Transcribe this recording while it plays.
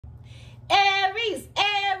Aries,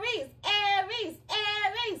 Aries, Aries,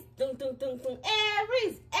 Aries. Dun, dun, dun, dun.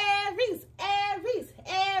 Aries, Aries, Aries,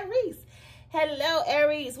 Aries. Hello,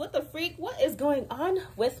 Aries. What the freak? What is going on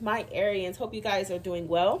with my Arians? Hope you guys are doing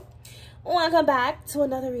well. Welcome back to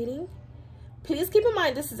another reading. Please keep in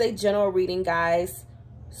mind this is a general reading, guys.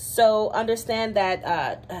 So understand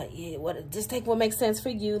that just take what makes sense for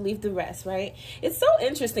you, leave the rest, right? It's so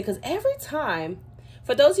interesting because every time,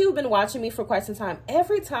 for those of you who've been watching me for quite some time,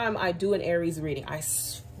 every time I do an Aries reading, I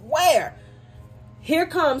swear, here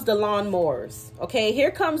comes the lawnmowers, okay?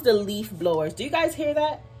 Here comes the leaf blowers. Do you guys hear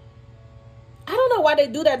that? I don't know why they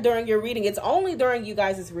do that during your reading. It's only during you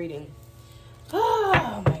guys' reading.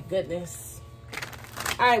 Oh my goodness.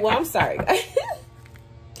 All right, well, I'm sorry. All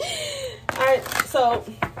right, so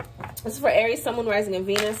this is for Aries, Sun, Moon, Rising, and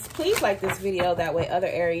Venus. Please like this video. That way other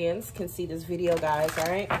Arians can see this video, guys, all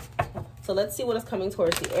right? So let's see what is coming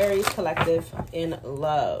towards the Aries collective in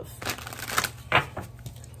love.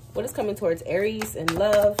 What is coming towards Aries in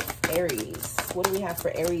love? Aries. What do we have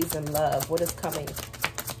for Aries in love? What is coming?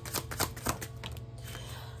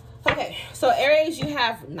 Okay, so Aries, you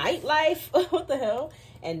have nightlife. What the hell?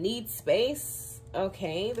 And need space.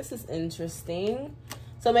 Okay, this is interesting.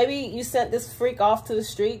 So maybe you sent this freak off to the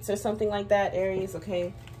streets or something like that, Aries,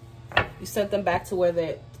 okay? You sent them back to where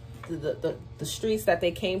the streets that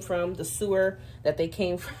they came from, the sewer that they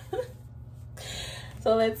came from.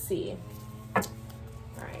 So let's see. All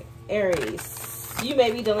right, Aries, you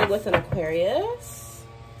may be dealing with an Aquarius.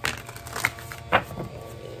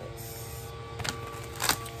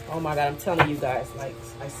 Oh my God, I'm telling you guys, like,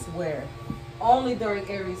 I swear. Only during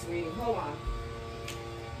Aries reading. Hold on.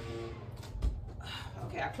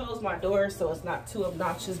 Okay, I closed my door so it's not too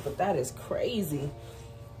obnoxious, but that is crazy.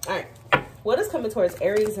 All right. What is coming towards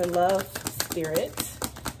Aries in love, Spirit?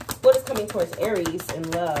 What is coming towards Aries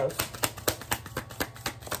in love?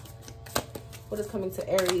 What is coming to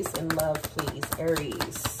Aries in love, please?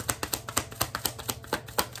 Aries.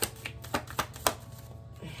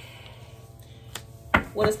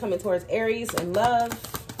 What is coming towards Aries in love?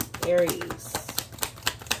 Aries.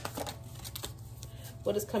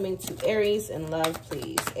 What is coming to Aries in love,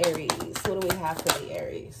 please? Aries. What do we have for the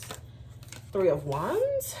Aries? Three of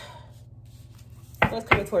Wands. What's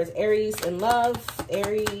coming towards Aries in love?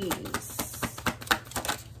 Aries.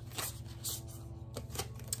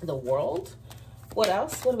 The World. What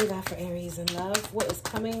else? What do we got for Aries in love? What is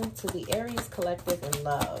coming to the Aries collective in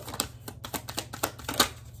love?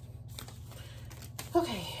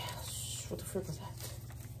 Okay. What the frick was that?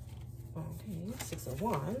 Okay. Six of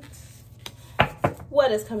Wands.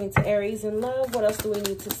 What is coming to Aries in love? What else do we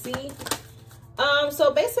need to see?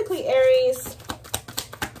 So basically, Aries,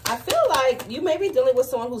 I feel like you may be dealing with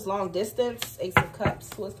someone who's long distance. Ace of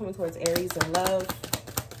Cups. What's coming towards Aries in love?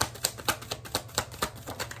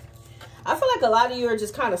 I feel like a lot of you are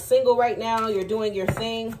just kind of single right now. You're doing your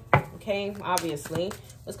thing. Okay, obviously.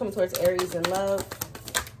 What's coming towards Aries in love?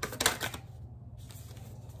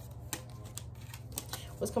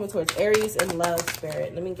 What's coming towards Aries in love,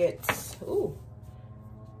 Spirit? Let me get... Ooh.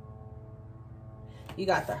 You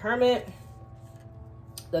got the Hermit,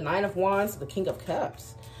 the Nine of Wands, the King of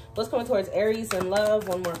Cups. What's coming towards Aries in love?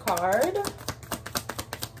 One more card.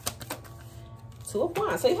 Two of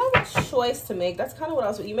Wands. So you have a choice to make. That's kind of what I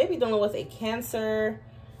was... You may be dealing with a Cancer,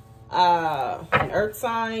 an Earth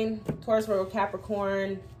sign, Taurus, Virgo,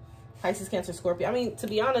 Capricorn, Pisces, Cancer, Scorpio. I mean, to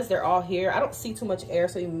be honest, they're all here. I don't see too much air,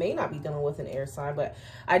 so you may not be dealing with an air sign, but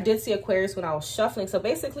I did see Aquarius when I was shuffling. So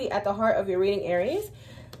basically, at the heart of your reading, Aries,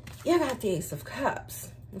 you got the Ace of Cups,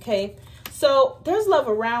 okay? So there's love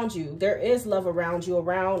around you. There is love around you,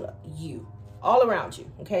 all around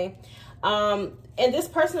you, okay? And this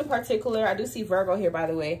person in particular, I do see Virgo here, by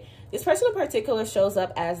the way. This person in particular shows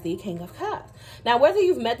up as the King of Cups. Now, whether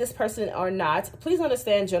you've met this person or not, please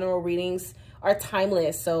understand general readings are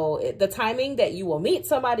timeless. So the timing that you will meet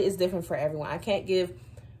somebody is different for everyone. I can't give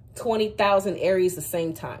 20,000 Aries the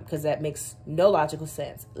same time because that makes no logical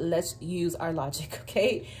sense. Let's use our logic,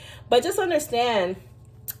 okay? But just understand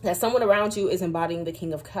that someone around you is embodying the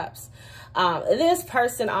King of Cups. This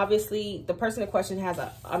person, obviously, the person in question has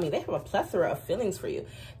they have a plethora of feelings for you.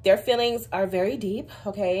 Their feelings are very deep,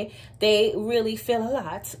 okay? They really feel a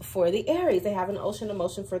lot for the Aries. They have an ocean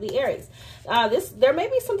emotion for the Aries. There may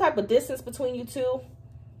be some type of distance between you two.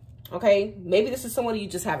 Okay, maybe this is someone you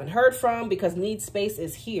just haven't heard from because need space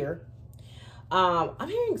is here. I'm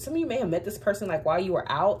hearing some of you may have met this person like while you were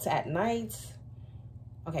out at night.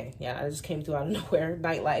 Okay, yeah, I just came through out of nowhere.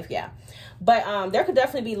 Nightlife, yeah. But there could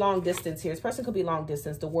definitely be long distance here. This person could be long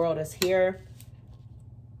distance. The World is here.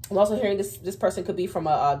 I'm also hearing this person could be from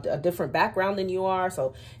a different background than you are.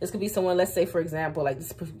 So this could be someone, let's say, for example, like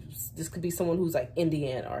this could be someone who's like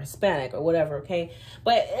Indian or Hispanic or whatever, okay?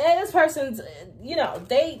 But this person's, you know,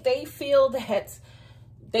 they feel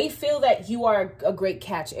that you are a great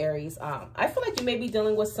catch, Aries. I feel like you may be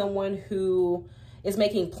dealing with someone who is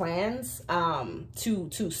making plans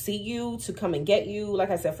to see you, to come and get you.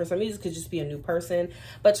 Like I said, for some of you, this could just be a new person.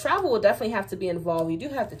 But travel will definitely have to be involved. You do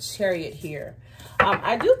have the Chariot here.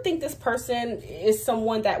 I do think this person is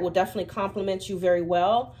someone that will definitely compliment you very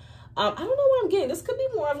well. I don't know what I'm getting. This could be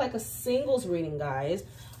more of like a singles reading, guys.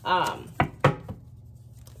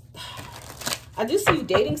 I do see you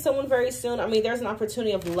dating someone very soon. I mean, there's an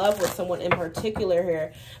opportunity of love with someone in particular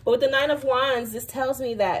here. But with the Nine of Wands, this tells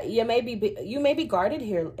me that you may be guarded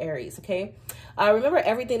here, Aries, okay? Remember,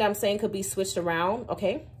 everything that I'm saying could be switched around,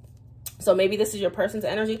 okay? So maybe this is your person's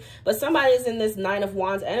energy, but somebody's in this Nine of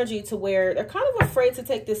Wands energy to where they're kind of afraid to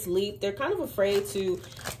take this leap. They're kind of afraid to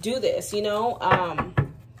do this, you know,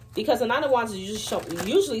 because the Nine of Wands is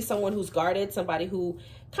usually someone who's guarded, somebody who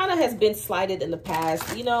kind of has been slighted in the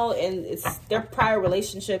past, you know, and it's their prior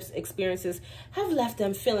relationships, experiences have left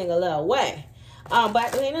them feeling a little way. But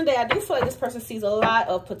at the end of the day, I do feel like this person sees a lot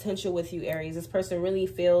of potential with you, Aries. This person really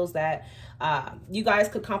feels that you guys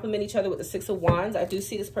could complement each other with the Six of Wands. I do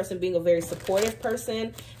see this person being a very supportive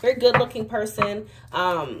person, very good-looking person.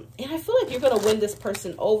 And I feel like you're going to win this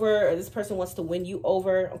person over, or this person wants to win you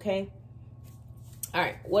over, okay? All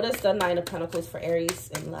right, what is the Nine of Pentacles for Aries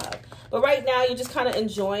in love? But right now, you're just kind of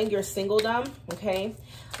enjoying your singledom, okay?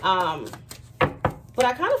 But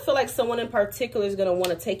I kind of feel like someone in particular is going to want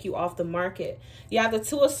to take you off the market. You have the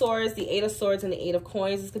Two of Swords, the Eight of Swords, and the Eight of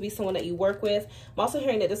Coins. This could be someone that you work with. I'm also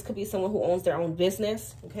hearing that this could be someone who owns their own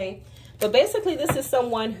business, okay? But basically, this is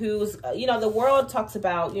someone who's, you know, the world talks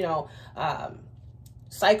about, you know,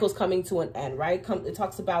 cycles coming to an end, right? It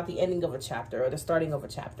talks about the ending of a chapter or the starting of a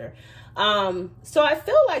chapter. So I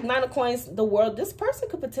feel like Nine of Coins, the world, this person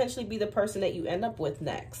could potentially be the person that you end up with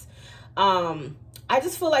next. I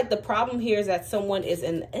just feel like the problem here is that someone is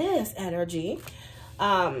in this energy.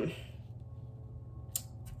 Yeah,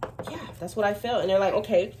 that's what I feel. And they're like,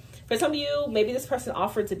 okay, for some of you, maybe this person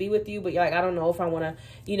offered to be with you, but you're like, I don't know if I want to,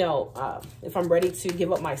 you know, if I'm ready to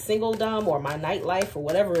give up my singledom or my nightlife or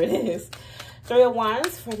whatever it is. Three of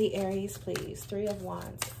Wands for the Aries, please. Three of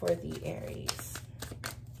Wands for the Aries.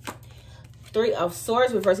 Three of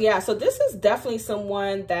Swords reverse. Yeah, so this is definitely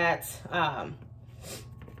someone that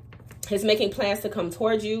is making plans to come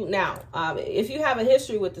towards you. Now, if you have a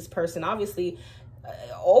history with this person, obviously,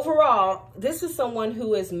 overall, this is someone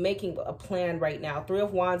who is making a plan right now. Three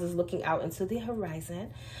of Wands is looking out into the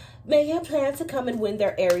horizon, making a plan to come and win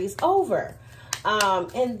their Aries over.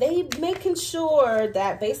 And they making sure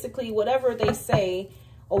that basically whatever they say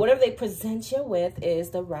or whatever they present you with is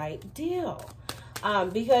the right deal.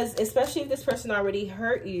 Because especially if this person already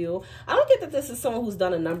hurt you, I don't get that this is someone who's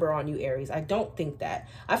done a number on you, Aries. I don't think that.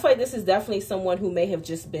 I feel like this is definitely someone who may have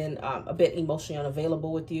just been a bit emotionally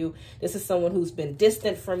unavailable with you. This is someone who's been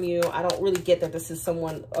distant from you. I don't really get that this is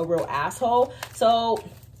someone, a real asshole. So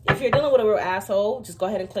if you're dealing with a real asshole, just go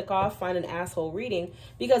ahead and click off, find an asshole reading,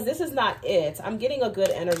 because this is not it. I'm getting a good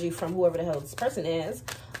energy from whoever the hell this person is.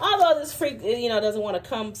 Although this freak, you know, doesn't want to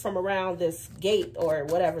come from around this gate or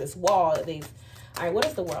whatever, this wall that they've... All right, what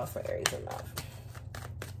is the world for Aries in love?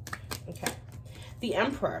 Okay. The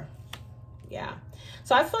Emperor. Yeah.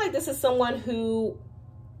 So I feel like this is someone who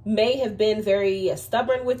may have been very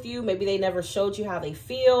stubborn with you. Maybe they never showed you how they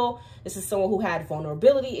feel. This is someone who had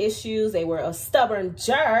vulnerability issues. They were a stubborn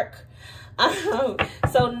jerk.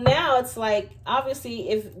 So now it's like, obviously,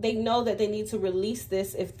 if they know that they need to release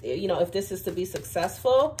this, if, you know, if this is to be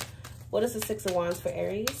successful. What is the Six of Wands for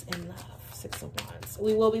Aries in love? Six of Wands.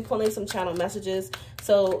 We will be pulling some channel messages,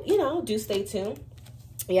 so you know, do stay tuned.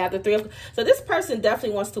 Yeah, the Three of... So this person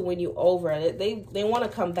definitely wants to win you over. They want to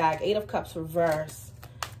come back. Eight of Cups reverse.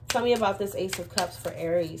 Tell me about this Ace of Cups for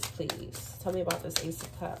Aries, please. Tell me about this Ace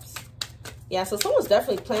of Cups. Yeah, so someone's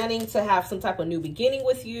definitely planning to have some type of new beginning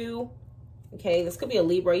with you. Okay, this could be a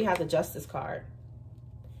Libra. You have the Justice card,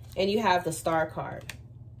 and you have the Star card.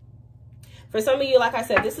 For some of you, like I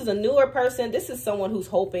said, this is a newer person. This is someone who's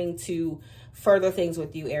hoping to further things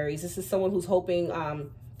with you, Aries. This is someone who's hoping,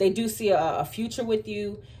 they do see a future with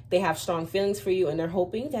you. They have strong feelings for you, and they're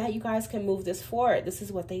hoping that you guys can move this forward. This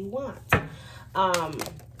is what they want.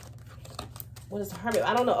 What is the Hermit?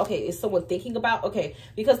 I don't know. Okay, is someone thinking about... Okay,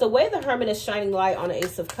 because the way the Hermit is shining light on the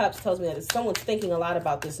Ace of Cups tells me that someone's thinking a lot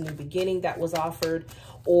about this new beginning that was offered,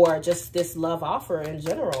 or just this love offer in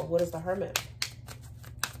general. What is the Hermit?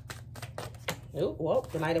 Oh, well,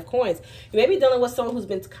 the Knight of Coins. You may be dealing with someone who's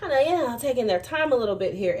been kind of, yeah, taking their time a little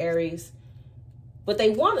bit here, Aries. But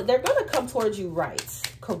they're going to come towards you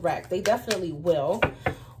right. Correct. They definitely will.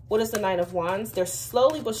 What is the Nine of Wands? They're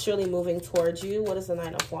slowly but surely moving towards you. What is the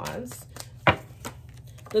Nine of Wands?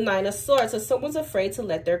 The Nine of Swords. So someone's afraid to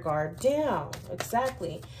let their guard down.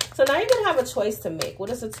 Exactly. So now you're going to have a choice to make. What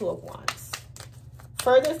is the Two of Wands?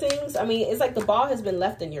 Further things. I mean, it's like the ball has been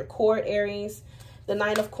left in your court, Aries. The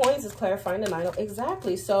Nine of Coins is clarifying the Nine of...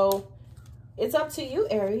 Exactly. So it's up to you,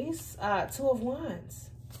 Aries. Two of Wands.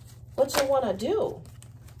 What you want to do?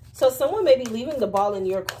 So someone may be leaving the ball in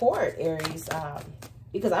your court, Aries.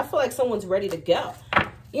 Because I feel like someone's ready to go.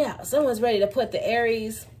 Yeah, someone's ready to put the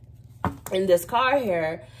Aries in this car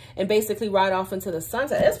here and basically ride off into the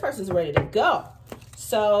sunset. This person's ready to go.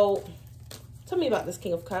 So tell me about this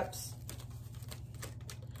King of Cups.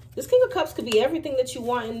 This King of Cups could be everything that you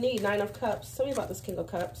want and need. Nine of Cups. Tell me about this King of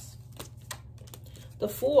Cups. The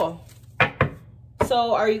Fool.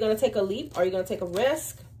 So are you going to take a leap? Are you going to take a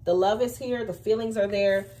risk? The love is here. The feelings are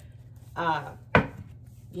there.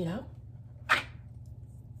 You know,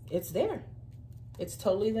 it's there. It's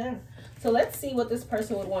totally there. So let's see what this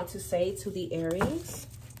person would want to say to the Aries.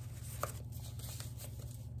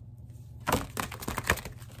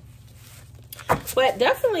 But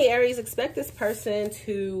definitely, Aries, expect this person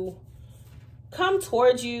to come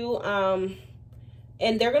towards you. And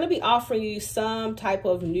they're going to be offering you some type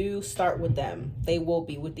of new start with them. They will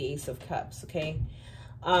be with the Ace of Cups, okay?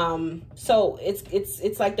 So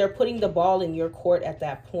it's like they're putting the ball in your court at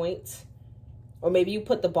that point. Or maybe you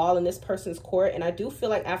put the ball in this person's court. And I do feel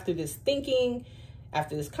like after this thinking,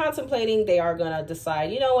 after this contemplating, they are going to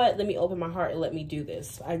decide, you know what, let me open my heart and let me do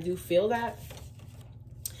this. I do feel that.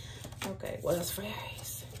 Okay, what else for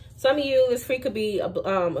Aries? Some of you, this freak could be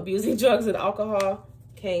abusing drugs and alcohol,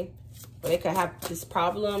 okay? Or they could have this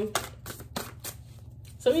problem.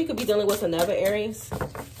 Some of you could be dealing with another Aries.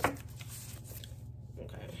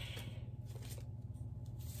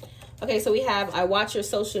 Okay, so we have, I watch your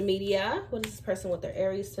social media. What does this person want their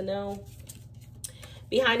Aries to know?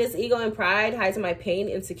 Behind his ego and pride hides my pain,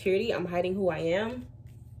 insecurity. I'm hiding who I am.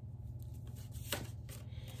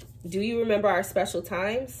 Do you remember our special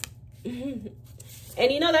times? And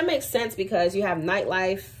you know, that makes sense because you have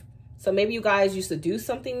nightlife. So maybe you guys used to do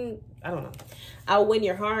something. I don't know. I'll win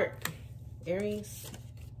your heart, Aries.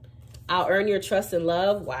 I'll earn your trust and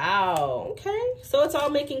love. Wow. Okay. So it's all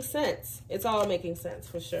making sense. It's all making sense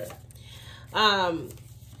for sure.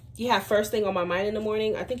 You have first thing on my mind in the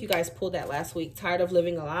morning. I think you guys pulled that last week. Tired of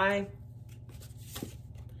living a lie.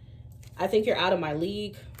 I think you're out of my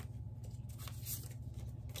league.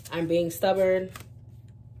 I'm being stubborn.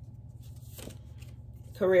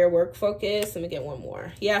 Career, work focus. Let me get one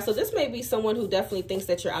more. Yeah, so this may be someone who definitely thinks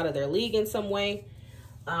that you're out of their league in some way.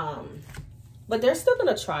 But they're still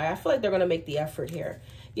going to try. I feel like they're going to make the effort here.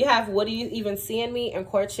 You have, what do you even see in me? And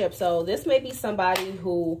courtship. So this may be somebody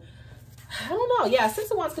who, I don't know. Yeah, Six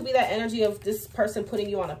of Wands could be that energy of this person putting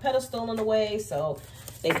you on a pedestal in a way. So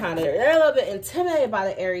they're a little bit intimidated by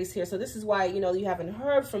the Aries here. So this is why, you know, you haven't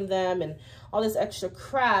heard from them and all this extra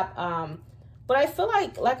crap. But I feel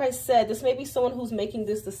like I said, this may be someone who's making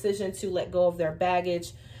this decision to let go of their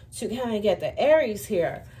baggage to kind of get the Aries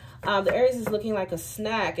here. The Aries is looking like a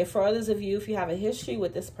snack. And for others of you, if you have a history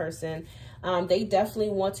with this person, they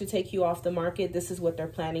definitely want to take you off the market. This is what they're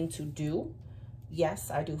planning to do.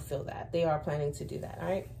 Yes, I do feel that. They are planning to do that, all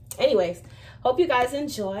right? Anyways, hope you guys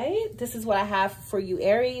enjoy. This is what I have for you,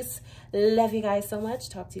 Aries. Love you guys so much.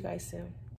 Talk to you guys soon.